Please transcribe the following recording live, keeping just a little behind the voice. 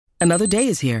Another day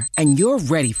is here, and you're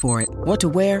ready for it. What to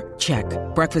wear? Check.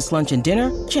 Breakfast, lunch, and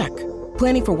dinner? Check.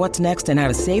 Planning for what's next and how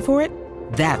to save for it?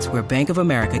 That's where Bank of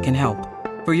America can help.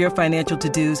 For your financial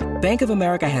to-dos, Bank of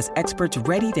America has experts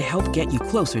ready to help get you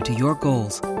closer to your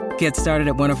goals. Get started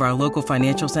at one of our local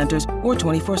financial centers or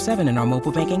 24/7 in our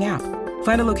mobile banking app.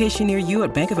 Find a location near you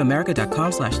at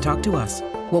bankofamerica.com/talktous.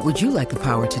 What would you like the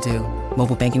power to do?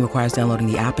 Mobile banking requires downloading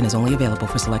the app and is only available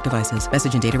for select devices.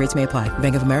 Message and data rates may apply.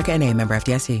 Bank of America N.A., member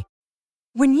FDIC.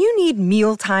 When you need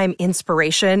mealtime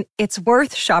inspiration, it's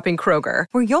worth shopping Kroger,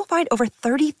 where you'll find over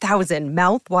 30,000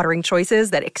 mouth-watering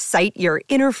choices that excite your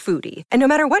inner foodie. And no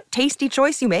matter what tasty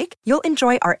choice you make, you'll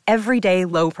enjoy our everyday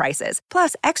low prices,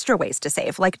 plus extra ways to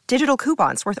save, like digital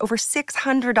coupons worth over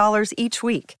 $600 each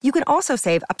week. You can also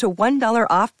save up to $1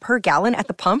 off per gallon at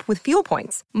the pump with fuel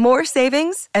points. More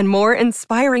savings and more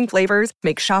inspiring flavors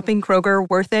make shopping Kroger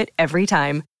worth it every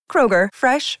time. Kroger,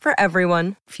 fresh for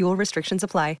everyone. Fuel restrictions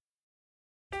apply.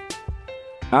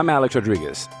 I'm Alex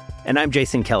Rodriguez. And I'm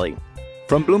Jason Kelly.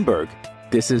 From Bloomberg,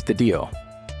 this is The Deal.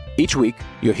 Each week,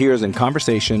 you'll hear us in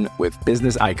conversation with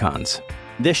business icons.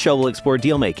 This show will explore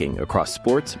deal-making across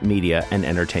sports, media, and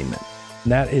entertainment.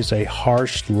 That is a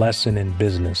harsh lesson in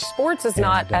business. Sports is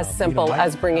not as simple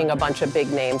as bringing a bunch of big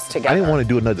names together. I didn't want to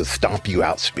do another stomp you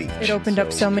out speech. It opened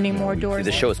up so many more doors.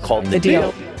 The show is called The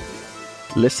Deal.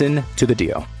 Listen to The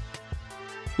Deal.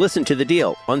 Listen to The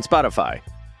Deal on Spotify.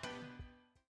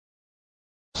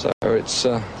 So it's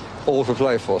all for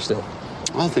play for still.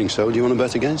 I think so. Do you want to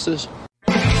bet against us?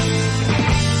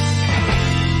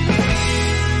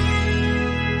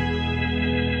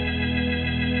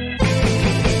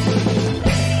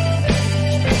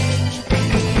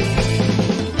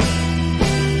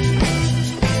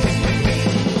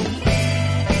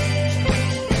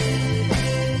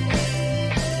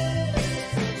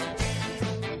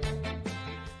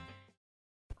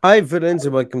 Hi, villains,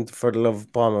 and welcome to For the Love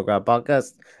of Paul McGrath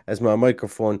podcast. As my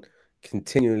microphone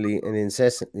continually and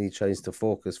incessantly tries to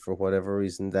focus for whatever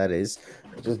reason that is,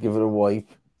 I'll just give it a wipe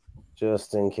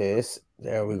just in case.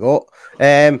 There we go.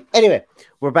 Anyway,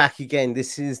 we're back again.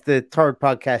 This is the third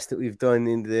podcast that we've done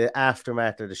in the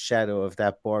aftermath or the shadow of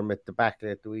that Bournemouth debacle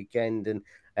at the weekend, and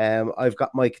I've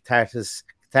got my catharsis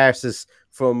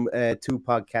from two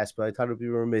podcasts, but I thought it'd be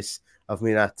remiss of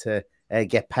me not to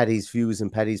get Paddy's views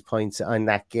and Paddy's points on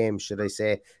that game, should I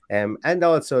say. And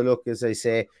also look, as I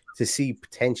say, to see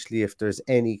potentially if there's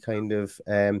any kind of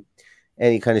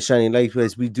shining light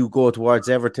as we do go towards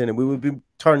Everton. And we will be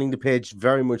turning the page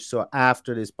very much so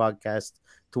after this podcast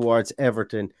towards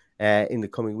Everton in the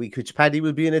coming week, which Paddy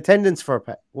will be in attendance for,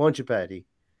 won't you, Paddy?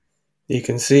 You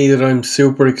can see that I'm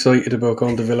super excited about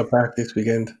going to Villa Park this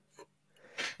weekend.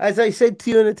 As I said to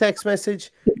you in a text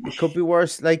message, it could be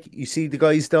worse. Like, you see the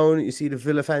guys down, you see the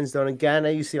Villa fans down in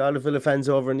Ghana, you see all the Villa fans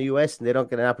over in the US, and they don't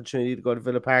get an opportunity to go to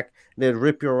Villa Park, and they'll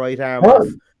rip your right arm off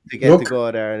to get to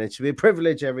go there. And it should be a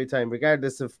privilege every time,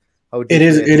 regardless of how it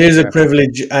is a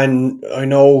privilege. And I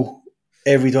know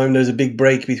every time there's a big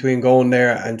break between going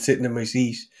there and sitting in my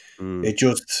seat, it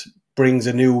just brings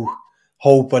a new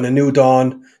hope and a new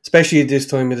dawn, especially at this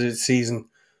time of the season.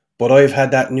 But I've had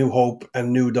that new hope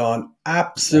and new dawn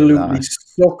absolutely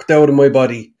sucked out of my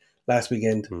body last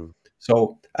weekend.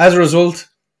 So as a result,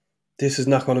 this is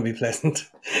not going to be pleasant.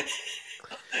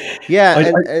 Yeah,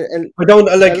 I don't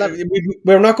like.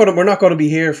 We're not going to be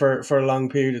here for a long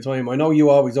period of time. I know you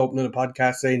always open a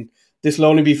podcast saying this will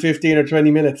only be 15 or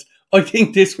 20 minutes. I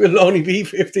think this will only be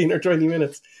 15 or 20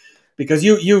 minutes because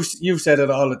you've said it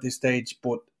all at this stage.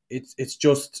 But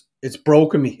it's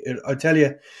broken me. I tell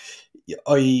you.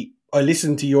 I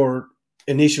listened to your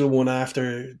initial one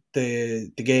after the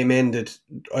game ended.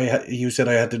 You said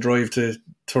I had to drive to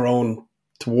Tyrone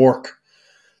to work.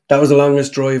 That was the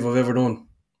longest drive I've ever done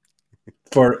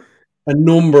for a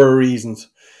number of reasons.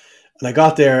 And I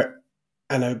got there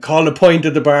and I called a point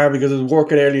at the bar because I was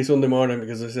working early Sunday morning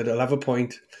because I said I'll have a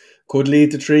point. Could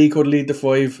lead to 3, could lead to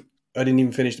 5. I didn't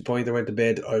even finish the point. I went to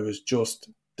bed. I was just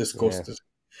disgusted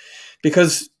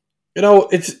because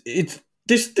it's.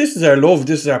 This is our love.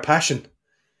 This is our passion,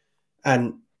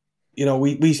 and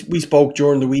we spoke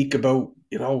during the week about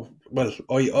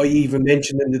I even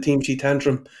mentioned in the team sheet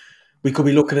tantrum we could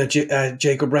be looking at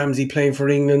Jacob Ramsey playing for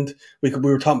England. We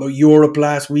were talking about Europe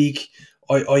last week.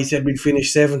 I said we'd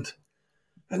finish 7th,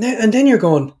 and then you're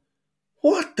going,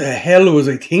 what the hell was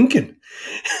I thinking?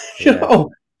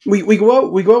 We go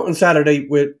out on Saturday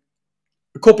with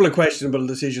a couple of questionable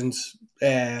decisions.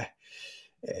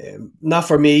 Not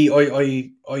for me.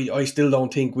 I still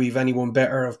don't think we've anyone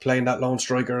better of playing that lone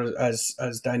striker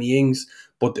as Danny Ings.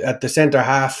 But at the centre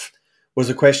half was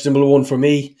a questionable one for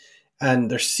me. And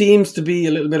there seems to be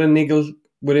a little bit of niggle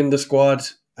within the squad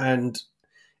and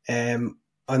I'm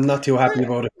not too happy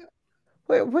about it.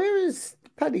 Where is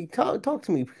Paddy? Talk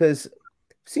to me, because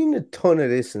I've seen a ton of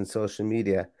this on social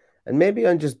media, and maybe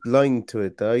I'm just blind to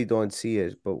it that I don't see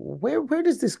it. But where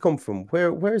does this come from?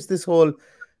 Where's this whole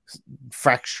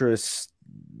fractious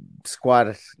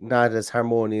squad, not as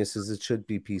harmonious as it should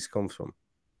be, piece comes from?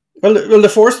 Well,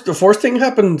 the first thing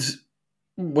happened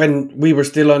when we were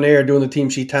still on air doing the team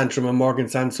sheet tantrum, and Morgan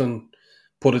Sanson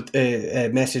put a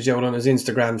message out on his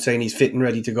Instagram saying he's fit and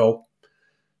ready to go,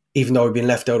 even though he'd been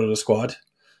left out of the squad.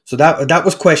 So that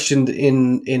was questioned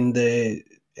in the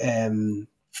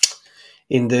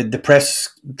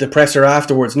presser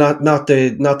afterwards, not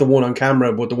the one on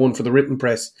camera, but the one for the written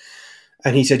press.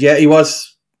 And he said, yeah, he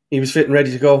was fit and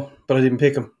ready to go, but I didn't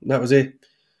pick him. That was it.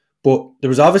 But there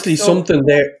was obviously something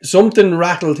there. Something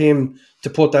rattled him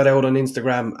to put that out on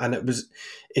Instagram, and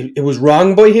it was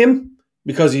wrong by him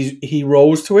because he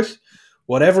rose to it.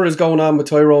 Whatever is going on with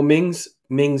Tyrone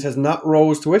Mings has not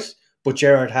rose to it, but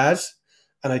Gerrard has.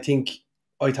 And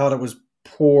I thought it was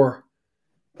poor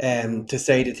to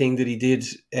say the thing that he did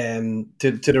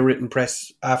to the written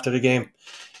press after the game.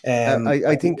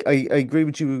 I think I agree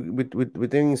with you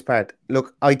with Ings' part.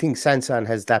 Look, I think Sanson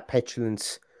has that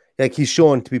petulance. Like, he's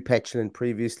shown to be petulant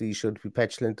previously. He showed to be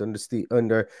petulant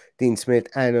under Dean Smith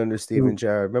and under Steven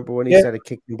Gerrard. Remember when he started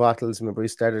kicking bottles? Remember he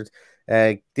started?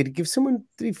 Did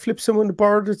he flip someone the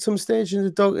board at some stage in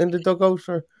the dugout,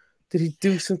 or did he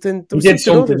do something? He did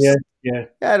something, yeah.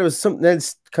 There was something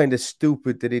else kind of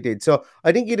stupid that he did. So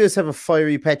I think he does have a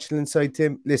fiery, petulant side to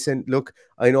him. Listen, look,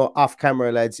 I know off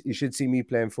camera, lads, you should see me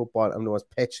playing football. I'm the most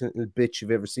petulant little bitch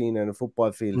you've ever seen on a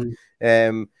football field.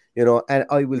 And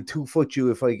I will 2-foot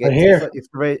you if I get if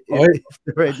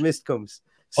the red mist comes.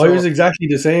 So, I was exactly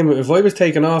the same. If I was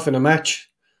taken off in a match,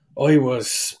 I was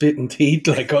spitting teeth,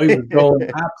 like I was going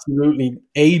absolutely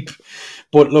ape.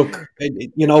 But look, I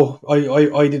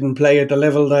didn't play at the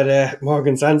level that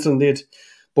Morgan Sanson did.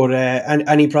 But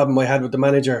any problem I had with the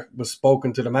manager was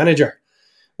spoken to the manager,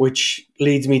 which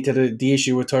leads me to the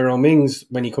issue with Tyrone Mings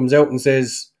when he comes out and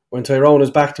says, when Tyrone is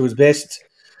back to his best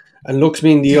and looks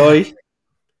me in the eye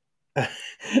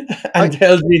and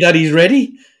tells me that he's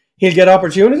ready, he'll get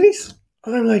opportunities.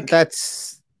 And I'm like,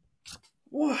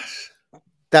 what?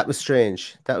 That was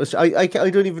strange. That was I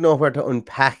don't even know where to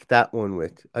unpack that one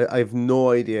with. I have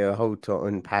no idea how to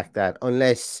unpack that,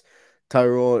 unless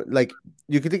Tyrone, like,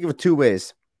 you could think of it two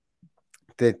ways.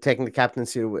 The technical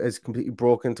captaincy has completely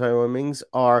broken Tyrone Mings,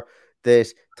 or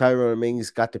that Tyrone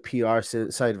Mings got the PR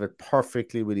side of it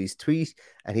perfectly with his tweet,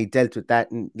 and he dealt with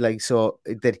that, and so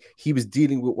that he was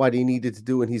dealing with what he needed to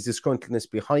do and his disgruntledness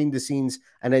behind the scenes,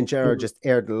 and then Gerrard just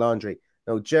aired the laundry.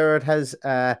 Now Gerrard has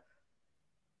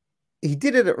he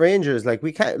did it at Rangers. Like, we're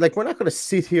not going to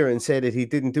sit here and say that he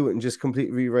didn't do it and just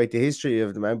completely rewrite the history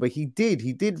of the man, but he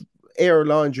did air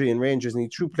laundry in Rangers, and he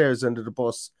threw players under the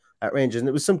bus at Rangers, and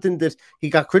it was something that he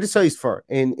got criticised for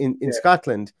in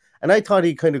Scotland. And I thought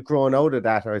he'd kind of grown out of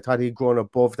that, or I thought he'd grown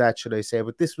above that, should I say.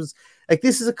 But this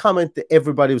is a comment that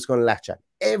everybody was going to latch on.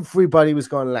 Everybody was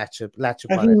going to latch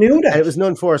upon it. He knew that. And it was an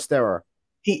unforced error.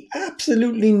 He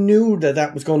absolutely knew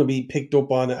that was going to be picked up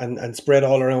on and spread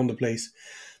all around the place.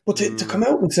 But to come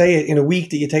out and say it in a week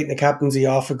that you're taking the captaincy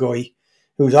off a guy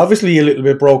who's obviously a little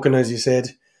bit broken, as you said,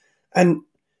 and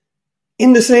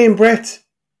in the same breath,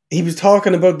 he was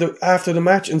talking about after the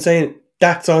match and saying,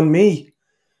 that's on me.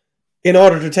 In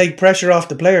order to take pressure off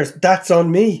the players, that's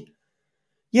on me.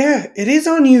 Yeah, it is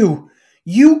on you.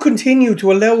 You continue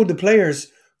to allow the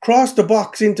players cross the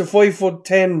box into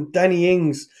 5'10" Danny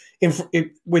Ings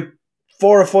with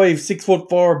 4 or 5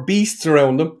 6'4" beasts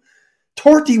around them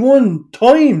 31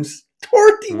 times.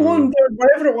 31,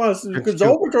 whatever it was. It was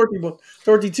over 31,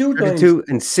 32 times. 32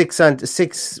 and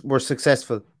 6 were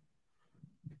successful.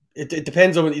 It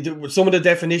depends on some of the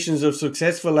definitions of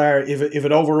successful are if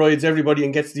it overrides everybody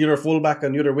and gets the other fullback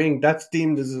on the other wing, that's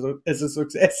deemed as a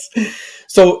success.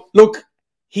 So look,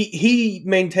 he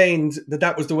maintained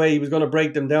that was the way he was going to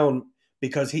break them down,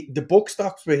 because the buck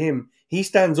stops for him. He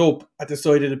stands up at the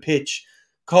side of the pitch,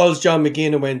 calls John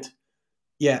McGinn and went,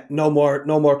 yeah, no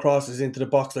more crosses into the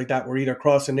box like that. We're either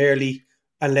crossing early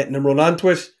and letting them run onto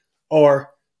it,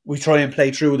 or we try and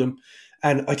play through them.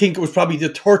 And I think it was probably the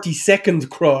 32nd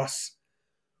cross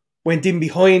went in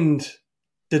behind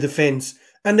the defence.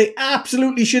 And they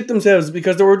absolutely shit themselves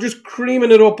because they were just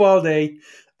creaming it up all day.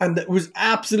 And it was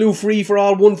absolute free for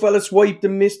all. One fella swiped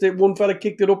and missed it. One fella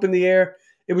kicked it up in the air.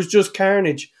 It was just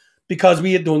carnage because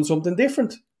we had done something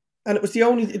different. And it was the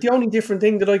only different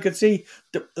thing that I could see.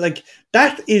 Like,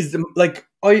 that is,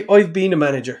 I've been a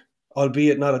manager,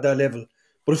 albeit not at that level.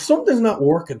 But if something's not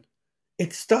working,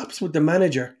 it stops with the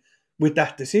manager with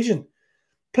that decision.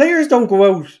 Players don't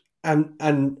go out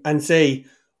and say,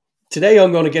 today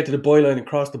I'm going to get to the byline and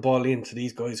cross the ball into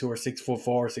these guys who are 6'4",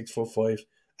 6'5",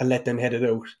 and let them head it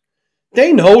out.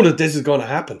 They know that this is going to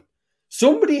happen.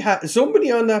 Somebody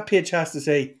on that pitch has to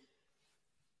say,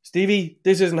 Stevie,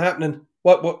 this isn't happening.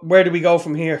 Where do we go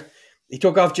from here? He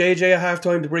took off JJ at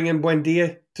halftime to bring in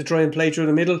Buendia to try and play through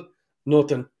the middle.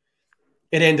 Nothing.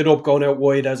 It ended up going out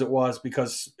wide as it was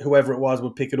because whoever it was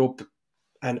would pick it up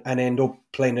and end up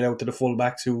playing it out to the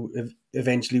fullbacks who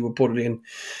eventually would put it in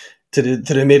to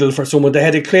the middle for someone to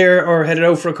head it clear or head it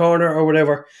out for a corner or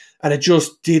whatever. And it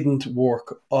just didn't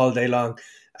work all day long.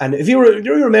 And if you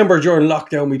remember during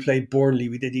lockdown, we played Burnley.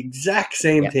 We did the exact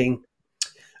same thing.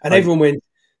 And everyone went,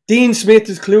 Dean Smith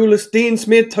is clueless. Dean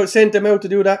Smith sent them out to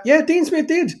do that. Yeah, Dean Smith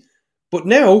did. But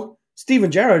now, Steven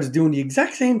Gerrard is doing the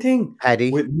exact same thing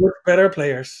with much better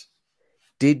players.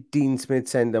 Did Dean Smith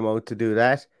send them out to do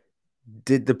that?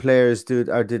 Did the players do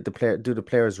the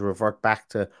players revert back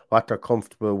to what they're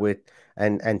comfortable with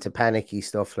and to panicky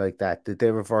stuff like that? Did they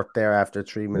revert there after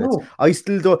 3 minutes? No. I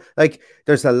still don't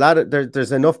there's a lot of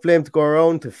there's enough blame to go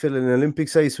around to fill an Olympic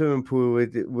sized swimming pool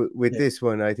with this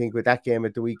one. I think with that game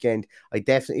at the weekend, I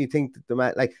definitely think that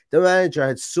the manager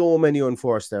had so many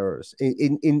unforced errors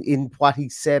in what he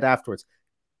said afterwards.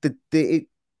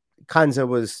 Kanza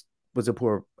was a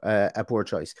poor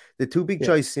choice. The two big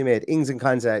choices he made, Ings and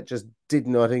Kanza, just did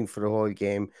nothing for the whole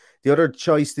game. The other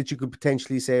choice that you could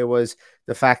potentially say was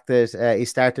the fact that he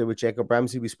started with Jacob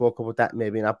Ramsey. We spoke about that,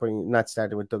 maybe not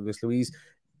starting with Douglas Luiz.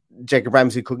 Jacob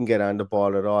Ramsey couldn't get on the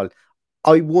ball at all.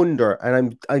 I wonder,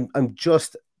 and I'm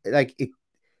just like it.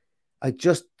 I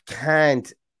just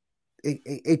can't.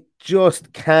 It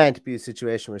just can't be a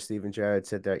situation where Steven Gerrard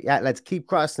said there, yeah, let's keep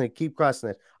crossing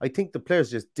it. I think the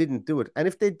players just didn't do it. And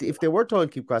if they were told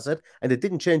to keep crossing it and they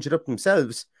didn't change it up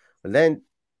themselves, well then,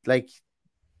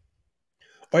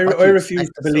 I refuse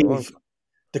to believe.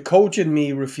 The coach in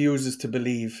me refuses to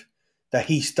believe that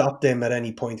he stopped them at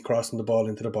any point crossing the ball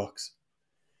into the box.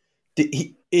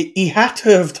 He had to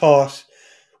have thought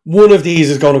one of these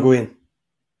is going to go in.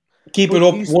 Keep it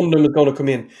up, one of them is going to come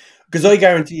in. Because I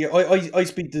guarantee you, I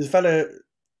speak to the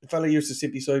fella used to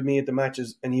sit beside me at the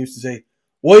matches and he used to say,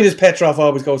 why does Petrov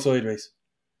always go sideways?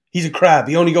 He's a crab.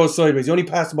 He only goes sideways. He only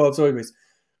passes the ball sideways.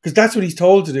 Because that's what he's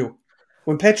told to do.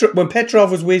 When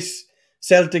Petrov was with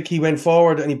Celtic, he went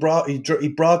forward and he brought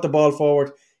the ball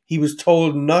forward. He was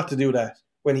told not to do that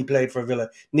when he played for Villa.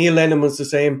 Neil Lennon was the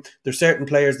same. There's certain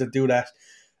players that do that.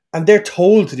 And they're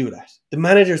told to do that. The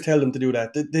managers tell them to do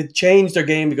that. They change their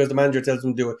game because the manager tells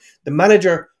them to do it. The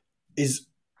manager is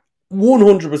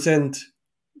 100%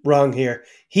 wrong here.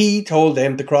 He told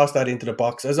them to cross that into the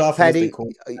box as often as they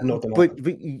could. But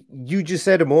you just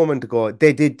said a moment ago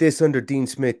they did this under Dean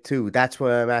Smith too. That's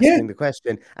why I'm asking the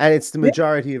question, and it's the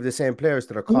majority of the same players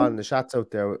that are calling the shots out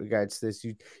there with regards to this.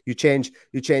 You change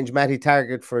Matty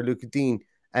Targett for Luca Dean,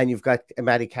 and you've got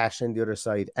Matty Cash on the other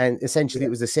side, and essentially it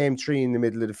was the same three in the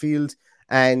middle of the field.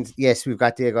 And yes, we've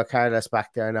got Diego Carlos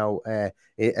back there now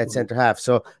at centre half.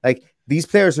 So these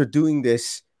players are doing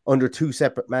this under two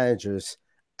separate managers,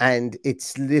 and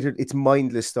it's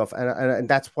mindless stuff. And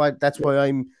that's why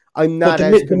I'm not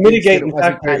as the mitigating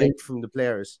factor from the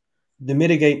players. The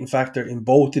mitigating factor in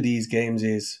both of these games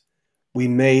is we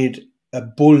made a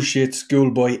bullshit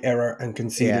schoolboy error and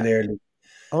conceded early,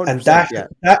 and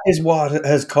that is what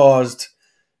has caused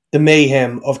the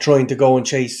mayhem of trying to go and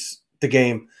chase the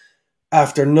game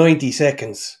after 90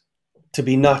 seconds to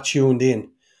be not tuned in.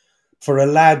 For a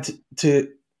lad to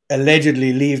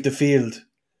allegedly leave the field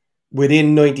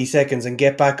within 90 seconds and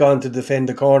get back on to defend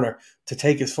the corner to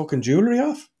take his fucking jewellery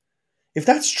off. If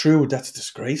that's true, that's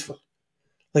disgraceful.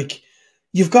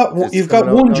 You've got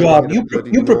one job.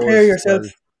 You prepare yourself.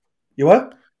 You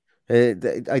what?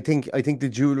 I think the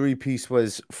jewellery piece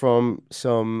was from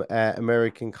some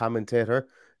American commentator.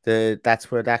 That's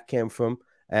where that came from.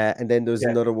 And then there's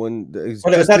another one. That's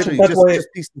why I said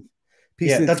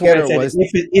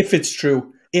if it's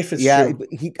true. True.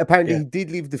 He apparently he did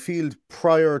leave the field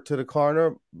prior to the corner.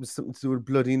 It was something to do with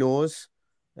bloody nose.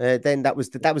 Then that was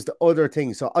the other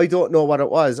thing. So I don't know what it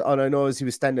was. All I know is he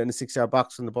was standing in a 6-yard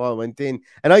box when the ball went in,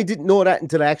 and I didn't know that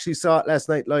until I actually saw it last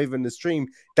night live in the stream.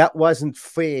 That wasn't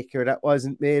fake or that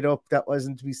wasn't made up. That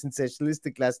wasn't to be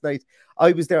sensationalistic last night.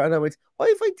 I was there and I went, why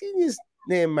have I seen his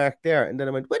name marked there? And then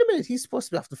I went, wait a minute, he's supposed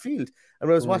to be off the field. And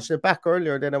when I was watching it back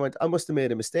earlier, then I went, I must have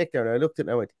made a mistake there. And I looked at it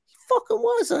and I went, he fucking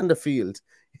was on the field.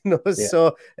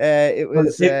 So it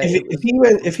was.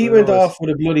 If he went off with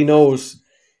a bloody nose,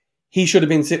 he should have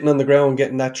been sitting on the ground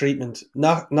getting that treatment,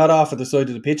 not off at the side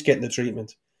of the pitch getting the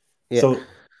treatment. Yeah. So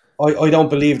I don't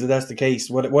believe that that's the case.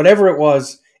 Whatever it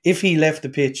was, if he left the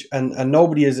pitch, and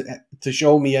nobody is to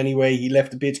show me anyway he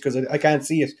left the pitch because I can't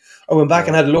see it. I went back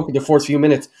and had a look at the first few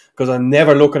minutes because I'm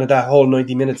never looking at that whole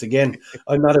 90 minutes again.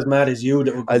 I'm not as mad as you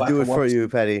that would go I'll back do it and watch for you,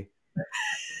 Paddy.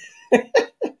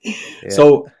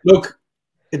 So, look,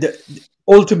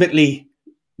 ultimately,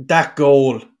 that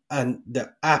goal and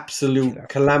the absolute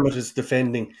calamitous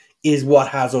defending is what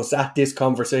has us at this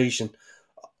conversation.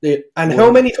 And how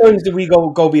many times did we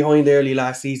go behind early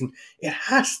last season? It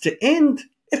has to end.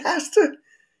 It has to.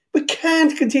 We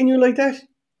can't continue like that.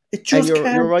 It just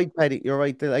can't. You're right, Paddy. You're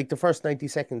right. The first 90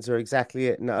 seconds are exactly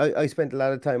it. And I spent a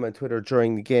lot of time on Twitter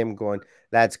during the game going,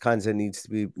 lads, Konza needs to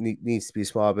be a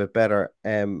small bit better.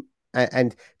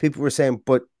 And people were saying,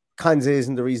 but Konza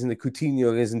isn't the reason that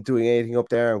Coutinho isn't doing anything up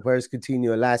there. And where's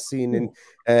Coutinho last seen in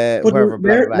wherever?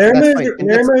 Lerma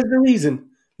is the reason.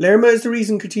 Lerma is the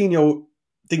reason Coutinho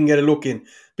didn't get a look in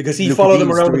because he followed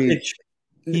him around the pitch.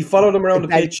 He followed him around the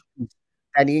pitch.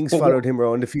 Danny Ings followed him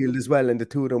around the field as well, and the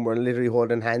two of them were literally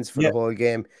holding hands for the whole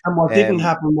game. And what didn't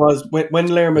happen was when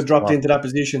Lerma dropped into that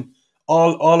position,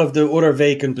 all of the other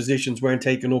vacant positions weren't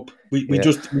taken up. We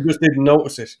just didn't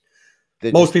notice it.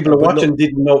 Most people watching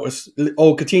didn't notice.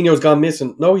 Oh, Coutinho's gone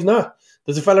missing. No, he's not.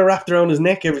 There's a fella wrapped around his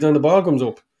neck every time the ball comes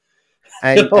up.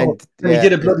 And he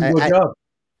did a bloody good job.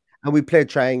 And we played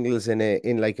triangles in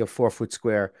like a 4-foot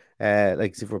square,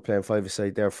 like as if we're playing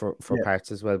 5-a-side there for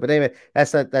parts as well. But anyway,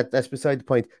 that's beside the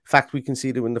point. Fact, we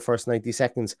conceded in the first 90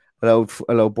 seconds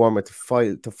allowed Bournemouth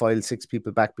to file 6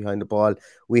 people back behind the ball.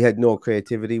 We had no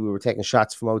creativity. We were taking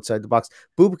shots from outside the box.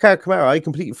 Boubacar Kamara, I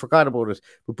completely forgot about it,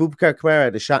 but Boubacar Kamara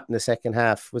had a shot in the second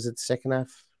half. Was it the second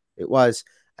half? It was,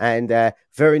 and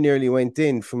very nearly went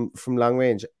in from long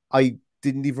range. I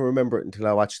didn't even remember it until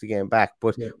I watched the game back,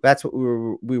 but that's what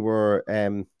we were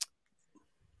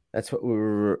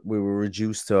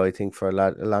reduced to, I think, for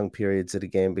long periods of the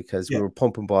game because we were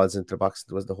pumping balls into the box.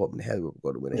 There was the hope in hell we were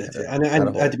going to win it.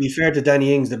 And to be fair to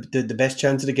Danny Ings, the best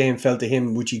chance of the game fell to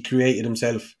him, which he created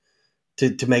himself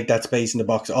to make that space in the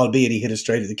box, albeit he hit it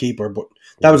straight at the keeper. But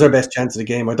that was our best chance of the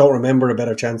game. I don't remember a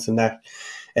better chance than that.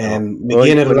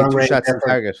 McGinn had a long range effort.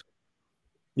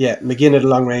 Yeah, McGinn had a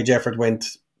long range effort, went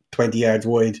 20 yards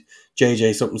wide.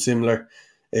 JJ something similar.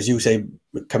 As you say,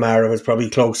 Kamara was probably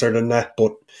closer than that.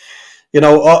 But,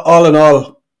 all in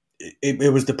all,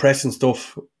 it was depressing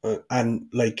stuff. And,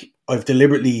 I've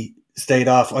deliberately stayed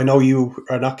off. I know you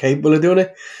are not capable of doing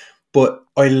it, but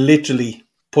I literally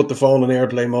put the phone on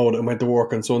airplane mode and went to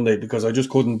work on Sunday because I just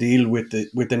couldn't deal with the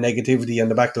negativity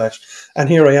and the backlash. And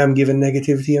here I am giving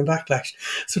negativity and backlash.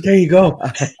 So there you go.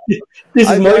 This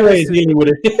is my way of dealing with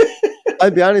it. I'll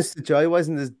be honest with you, I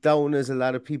wasn't as down as a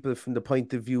lot of people from the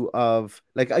point of view of,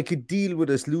 I could deal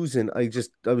with us losing. I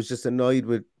was just annoyed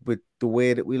with the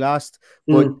way that we lost.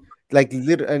 But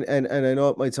and I know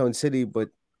it might sound silly, but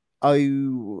I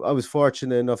was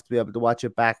fortunate enough to be able to watch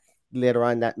it back later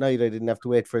on that night. I didn't have to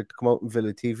wait for it to come out in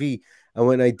Villa TV. And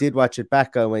when I did watch it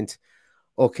back, I went,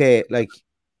 okay,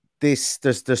 this,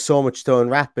 there's so much to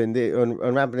unwrapping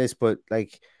this, but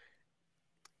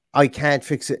I can't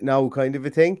fix it now, kind of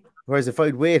a thing. Whereas if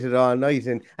I'd waited all night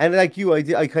and like you,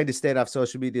 I kind of stayed off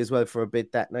social media as well for a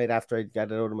bit that night after I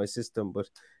got it out of my system. But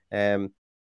I'm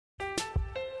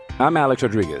Alex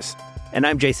Rodriguez. And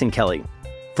I'm Jason Kelly.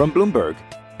 From Bloomberg,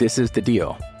 this is The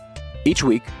Deal. Each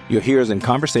week, you'll hear us in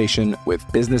conversation with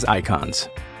business icons.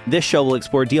 This show will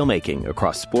explore deal-making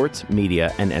across sports,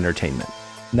 media, and entertainment.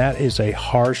 That is a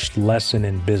harsh lesson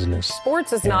in business.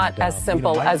 Sports is not as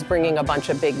simple as bringing a bunch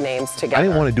of big names together. I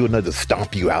didn't want to do another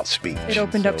stomp you out speech. It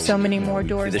opened up so many more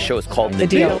doors. The show is called The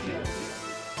Deal.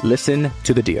 Listen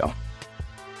to The Deal.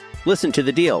 Listen to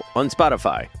The Deal on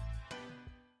Spotify.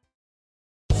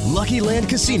 Lucky Land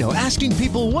Casino, asking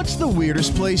people, what's the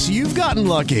weirdest place you've gotten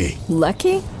lucky?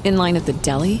 Lucky? In line at the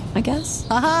deli, I guess?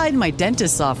 Aha, in my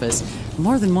dentist's office.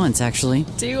 More than once, actually.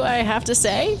 Do I have to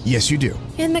say? Yes, you do.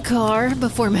 In the car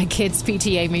before my kids'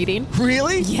 PTA meeting.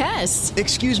 Really? Yes.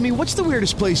 Excuse me, what's the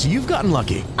weirdest place you've gotten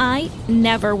lucky? I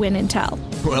never win and tell.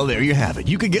 Well, there you have it.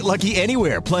 You can get lucky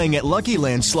anywhere, playing at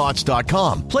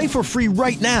LuckyLandSlots.com. Play for free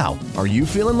right now. Are you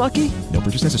feeling lucky? No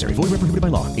purchase necessary. Void where prohibited by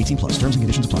law. 18+. Terms and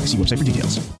conditions apply. See website for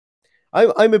details.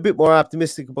 I'm a bit more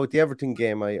optimistic about the Everton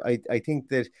game. I think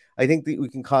that we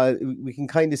can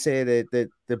kind of say that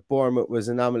Bournemouth was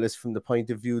anomalous from the point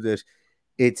of view that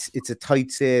it's a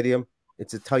tight stadium,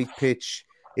 it's a tight pitch.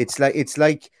 It's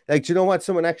like you know what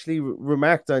someone actually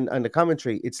remarked on the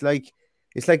commentary. It's like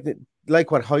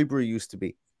what Highbury used to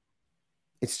be.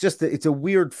 It's a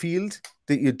weird field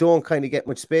that you don't kind of get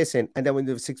much space in, and then when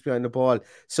you have 6 behind the ball,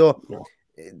 so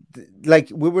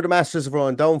we were the masters of our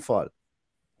own downfall.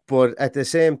 but at the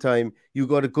same time, you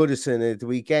go to Goodison at the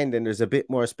weekend, and there's a bit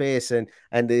more space, and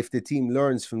if the team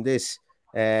learns from this,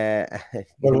 we're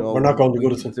not going to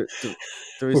Goodison. There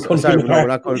is we're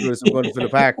not going to Goodison. We're going to Villa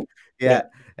Park. Yeah.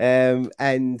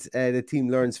 And the team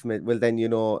learns from it. Well, then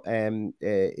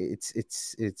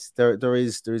it's there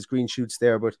is green shoots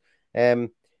there, but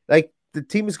like the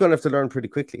team is going to have to learn pretty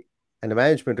quickly. And the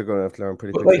management are going to have to learn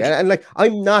pretty quickly. And like,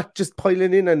 I'm not just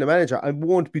piling in on the manager. I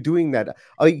won't be doing that.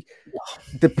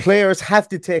 The players have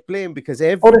to take blame, because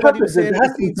everybody was saying it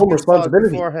was Dean Smith's fault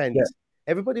beforehand. Yeah.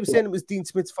 Everybody was saying it was Dean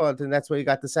Smith's fault, and that's why he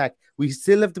got the sack. We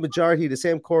still have the majority of the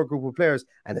same core group of players,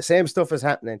 and the same stuff is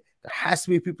happening. There has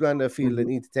to be people on the field that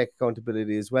need to take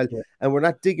accountability as well. Yeah. And we're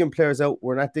not digging players out.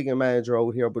 We're not digging a manager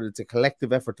out here, but it's a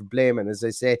collective effort to blame. And as I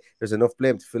say, there's enough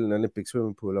blame to fill an Olympic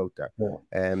swimming pool out there. Yeah.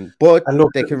 But and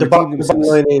look, they can redeem themselves.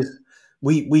 The bottom line is,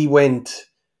 we went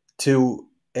to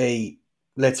a,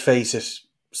 let's face it,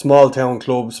 small town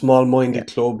club, small-minded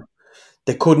club.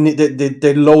 They couldn't.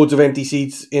 They loads of empty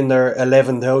seats in their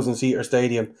 11,000 seater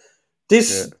stadium.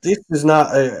 This is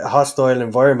not a hostile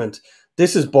environment.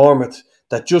 This is Bournemouth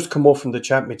that just come up from the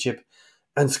Championship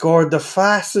and scored the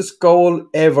fastest goal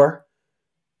ever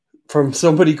from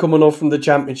somebody coming up from the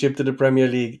Championship to the Premier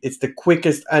League. It's the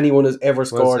quickest anyone has ever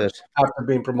scored after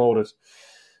being promoted.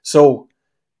 So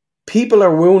people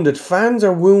are wounded. Fans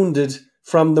are wounded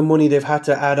from the money they've had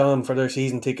to add on for their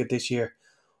season ticket this year.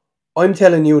 I'm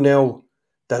telling you now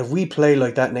that if we play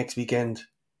like that next weekend,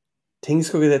 things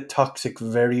could get toxic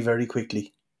very, very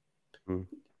quickly.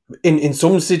 In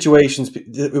some situations,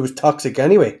 it was toxic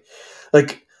anyway.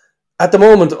 Like, at the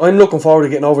moment, I'm looking forward to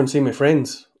getting over and seeing my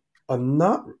friends. I'm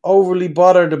not overly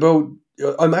bothered about...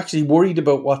 I'm actually worried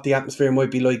about what the atmosphere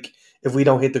might be like if we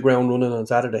don't hit the ground running on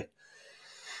Saturday.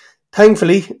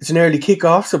 Thankfully, it's an early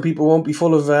kick-off, so people won't be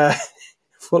full of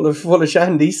full of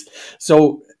shandies.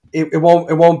 So it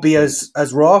won't be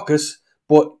as raucous.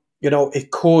 But,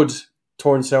 it could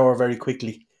turn sour very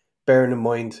quickly, bearing in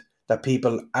mind that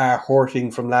people are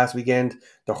hurting from last weekend.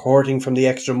 They're hurting from the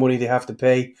extra money they have to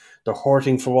pay. They're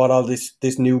hurting for what all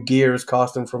this new gear is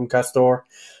costing from Castor.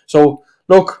 So,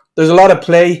 look, there's a lot of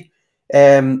play.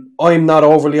 I'm not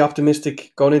overly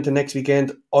optimistic going into next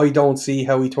weekend. I don't see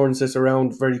how he turns this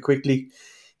around very quickly.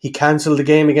 He cancelled the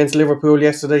game against Liverpool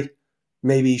yesterday.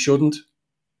 Maybe he shouldn't.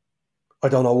 I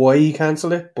don't know why he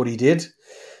cancelled it, but he did.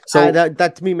 So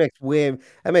that to me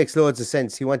makes loads of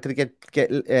sense. He wanted to get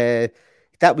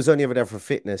that was only ever there for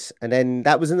fitness, and then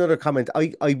that was another comment.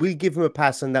 I will give him a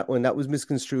pass on that one. That was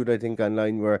misconstrued, I think,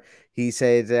 online, where he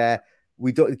said the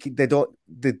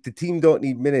team don't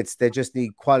need minutes, they just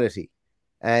need quality.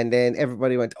 And then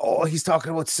everybody went, oh, he's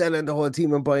talking about selling the whole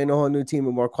team and buying a whole new team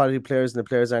with more quality players, and the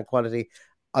players aren't quality.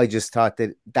 I just thought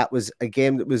that was a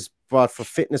game that was brought for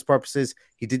fitness purposes.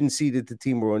 He didn't see that the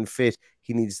team were unfit.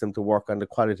 He needs them to work on the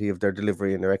quality of their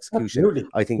delivery and their execution. Absolutely.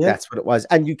 I think that's what it was.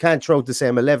 And you can't throw out the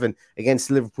same 11 against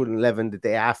Liverpool 11 the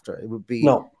day after. It would be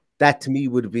that to me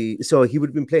would be so. He would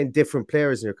have been playing different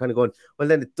players, and you're kind of going, well,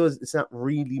 then it's not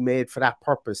really made for that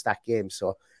purpose, that game.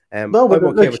 So I'm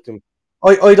okay with them.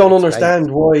 I don't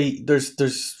understand why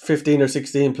there's 15 or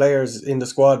 16 players in the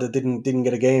squad that didn't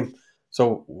get a game.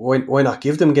 So why not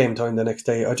give them game time the next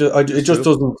day?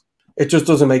 It just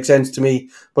doesn't make sense to me.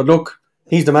 But look,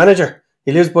 he's the manager.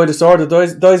 He lives by the sword.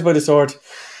 Dies by the sword.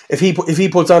 If he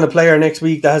puts on a player next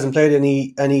week that hasn't played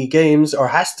any games, or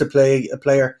has to play a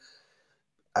player,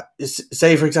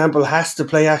 say for example, has to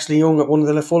play Ashley Young at one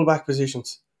of the fullback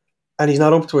positions, and he's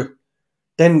not up to it,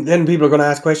 then people are going to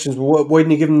ask questions. Why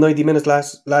didn't you give him 90 minutes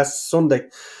last Sunday?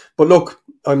 But look,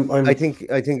 I think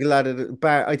a lot of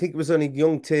I think it was only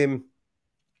Young Tim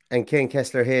and Ken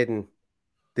Kessler-Hayden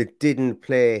that didn't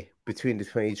play between the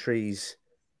 23s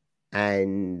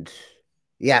and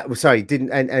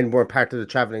didn't and were part of the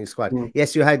travelling squad.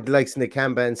 Yes, you had the likes of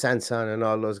Nakamba and Sanson and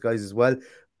all those guys as well,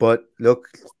 but look,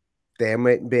 they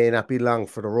may not be long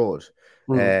for the road.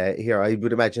 Here, I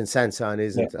would imagine Sanson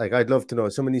isn't. Like, I'd love to know.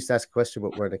 Someone needs to ask a question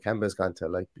about where Nakamba's gone to,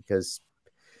 like, because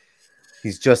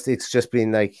it's just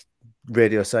been like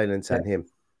radio silence on him.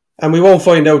 And we won't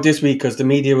find out this week because the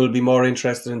media will be more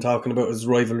interested in talking about his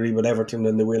rivalry with Everton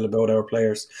than they will about our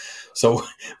players. So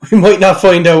we might not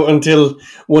find out until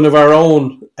one of our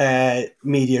own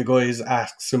media guys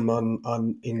asks him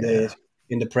in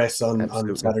the press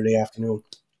on Saturday afternoon.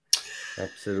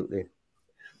 Absolutely.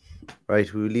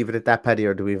 Right, we will leave it at that, Paddy,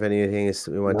 or do we have anything else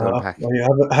that we want to unpack?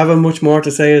 I haven't much more to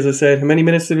say, as I said. How many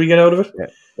minutes did we get out of it? Yeah,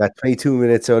 got 22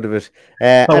 minutes out of it.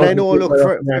 And I know, look,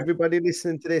 for everybody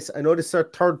listening to this, I know this is our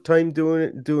third time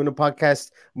doing a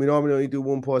podcast. We normally only do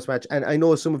one post-match. And I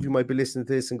know some of you might be listening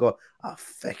to this and go, oh,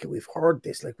 feck it, we've heard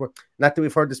this. Like, we're not that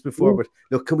we've heard this before, but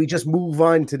look, can we just move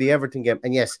on to the Everton game?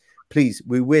 And yes, please,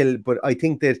 we will. But I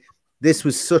think that this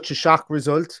was such a shock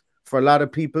result for a lot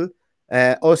of people,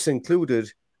 us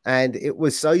included. And it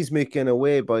was seismic in a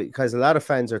way, because a lot of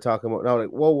fans are talking about now, like,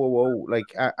 whoa, like,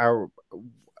 are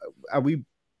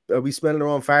we smelling our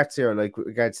own farts here, like, with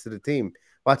regards to the team?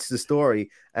 What's the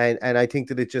story? And I think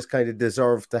that it just kind of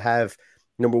deserved to have,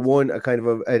 number one, a kind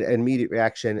of an immediate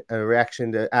reaction, a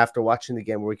reaction to, after watching the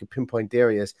game, where we could pinpoint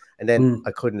areas. And then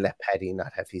I couldn't let Paddy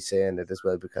not have his say in it as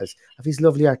well, because of his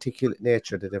lovely articulate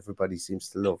nature that everybody seems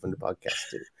to love in the podcast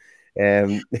too.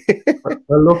 Well,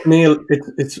 look, Neil,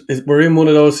 we're in one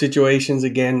of those situations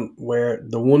again where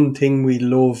the one thing we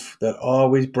love that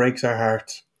always breaks our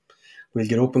hearts, we'll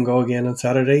get up and go again on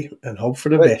Saturday and hope for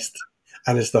the best.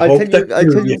 And it's the hope that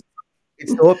kills you.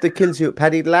 It's the hope that kills you,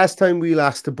 Paddy. The last time we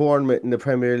lost to Bournemouth in the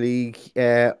Premier League,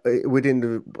 at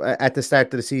the start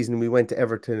of the season, we went to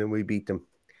Everton and we beat them.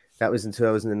 That was in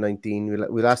 2019.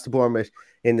 We lost to Bournemouth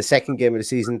in the second game of the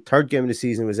season. Third game of the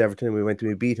season was Everton, and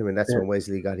we beat him, and that's when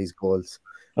Wesley got his goals.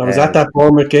 I was at that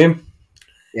Bournemouth game.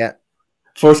 Yeah.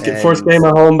 First game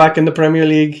at home back in the Premier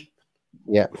League.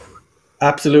 Yeah.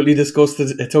 Absolutely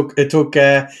disgusted. It took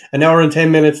an hour and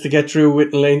 10 minutes to get through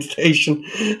Whitton Lane Station.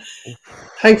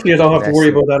 Thankfully, I don't have to worry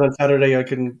about that on Saturday.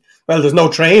 There's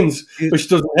no trains, which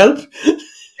doesn't help.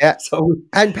 Yeah.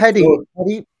 And Paddy,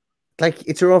 like,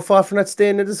 it's your own fault for not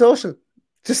staying in the social.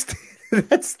 Just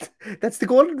that's the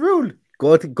golden rule.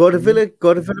 Go to Villa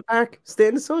Park, stay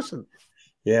in the social.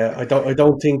 Yeah, I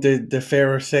don't think the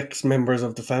fairer sex members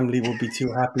of the family would be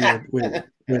too happy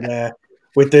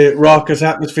with the raucous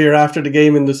atmosphere after the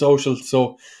game in the social.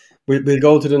 So we'll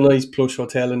go to the nice plush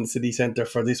hotel in the city centre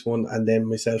for this one, and then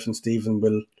myself and Stephen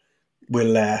will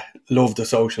love the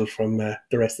social from the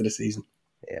rest of the season.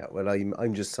 Yeah, well,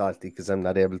 I'm just salty because I'm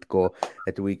not able to go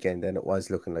at the weekend, and it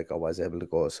was looking like I was able to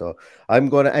go. So I'm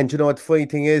going to, and you know what the funny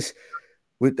thing is,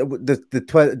 with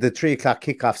the 3 o'clock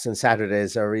kickoffs on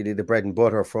Saturdays are really the bread and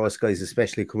butter for us guys,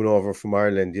 especially coming over from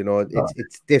Ireland. You know,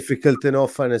 it's difficult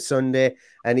enough on a Sunday,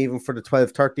 and even for the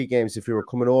 12:30 games, if you were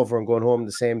coming over and going home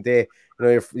the same day,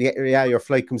 you know, your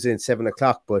flight comes in at 7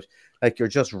 o'clock, but like, you're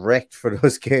just wrecked for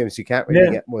those games. You can't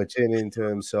really get much into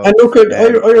them. So, and look, I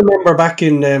remember back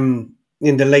in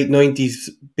the late 90s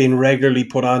being regularly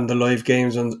put on the live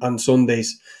games on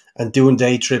Sundays and doing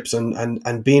day trips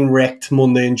and being wrecked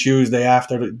Monday and Tuesday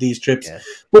after these trips. Yeah.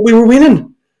 But we were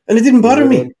winning, and it didn't bother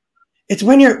me. It's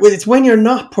when you're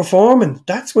not performing,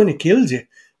 that's when it kills you.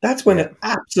 That's when it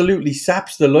absolutely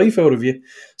saps the life out of you.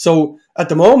 So at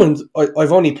the moment,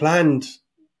 I've only planned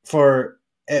for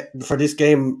this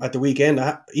game at the weekend,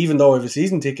 even though I have a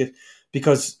season ticket,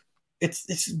 because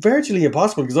it's virtually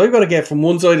impossible, because I've got to get from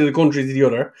one side of the country to the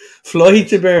other, fly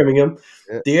to Birmingham.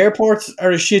 Yeah. The airports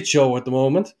are a shit show at the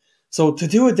moment. So to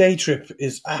do a day trip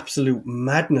is absolute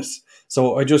madness.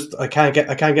 So I can't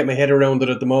get my head around it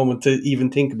at the moment to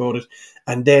even think about it.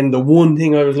 And then the one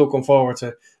thing I was looking forward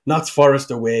to, Notts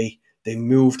Forest away, they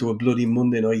moved to a bloody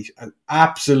Monday night and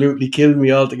absolutely killed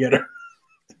me altogether.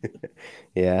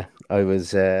 Yeah, I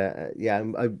was.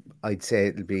 I'd say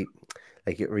it'll be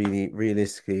like, it really,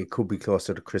 realistically, it could be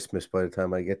closer to Christmas by the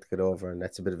time I get over, and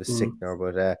that's a bit of a sickener.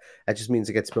 But that just means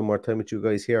I get to spend more time with you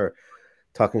guys here,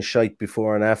 talking shite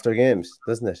before and after games,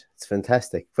 doesn't it? It's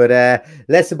fantastic. But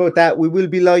less about that. We will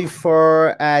be live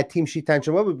for Team Sheet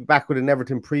Tantrum. We'll be back with an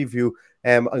Everton preview.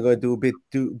 I'm going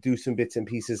to do some bits and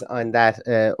pieces on that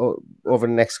over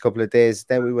the next couple of days.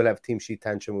 Then we will have Team Sheet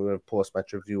Tantrum. We will have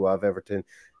post-match review of Everton.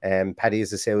 Paddy,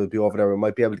 as I say, will be over there. We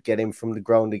might be able to get him from the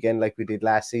ground again like we did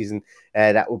last season.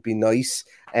 That would be nice.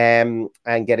 And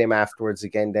get him afterwards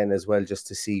again then as well, just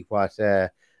to see what... to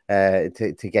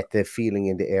get the feeling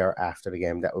in the air after the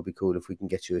game. That would be cool. If we can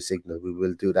get you a signal, we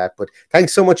will do that. But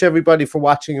thanks so much, everybody, for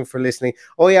watching and for listening.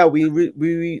 Oh yeah,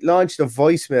 we launched a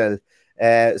voicemail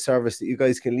service that you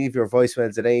guys can leave your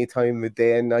voicemails at any time of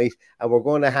day and night, and we're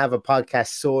going to have a podcast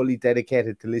solely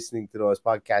dedicated to listening to those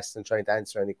podcasts and trying to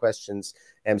answer any questions.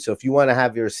 So if you want to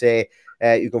have your say,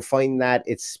 you can find that.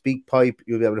 It's SpeakPipe.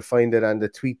 You'll be able to find it on the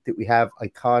tweet that we have. I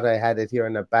thought I had it here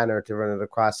on a banner to run it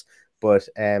across, but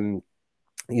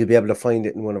you'll be able to find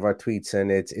it in one of our tweets,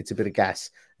 and it's a bit of gas,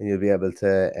 and you'll be able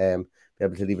to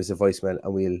leave us a voicemail,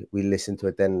 and we'll listen to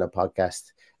it then in a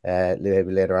podcast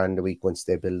maybe later on in the week once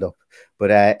they build up.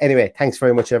 But anyway, thanks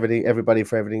very much everybody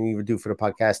for everything you do for the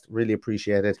podcast. Really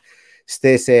appreciate it.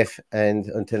 Stay safe, and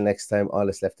until next time, all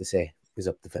that's left to say is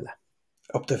up the Villa.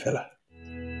 Up the Villa.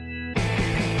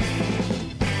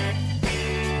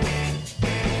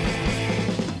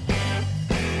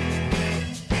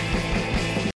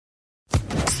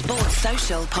 Sports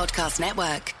Social Podcast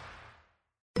Network.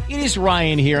 It is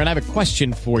Ryan here, and I have a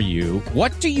question for you.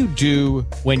 What do you do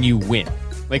when you win?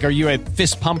 Like, are you a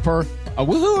fist pumper, a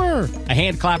woohooer, a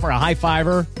hand clapper, a high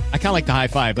fiver? I kind of like the high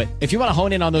five, but if you want to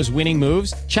hone in on those winning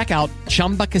moves, check out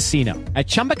Chumba Casino. At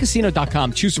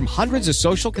ChumbaCasino.com, choose from hundreds of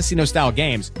social casino-style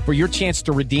games for your chance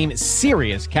to redeem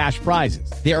serious cash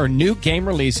prizes. There are new game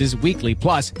releases weekly,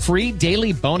 plus free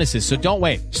daily bonuses. So don't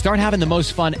wait. Start having the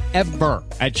most fun ever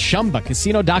at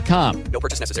ChumbaCasino.com. No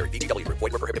purchase necessary. VGW. Void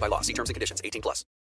where prohibited by law. See terms and conditions. 18+.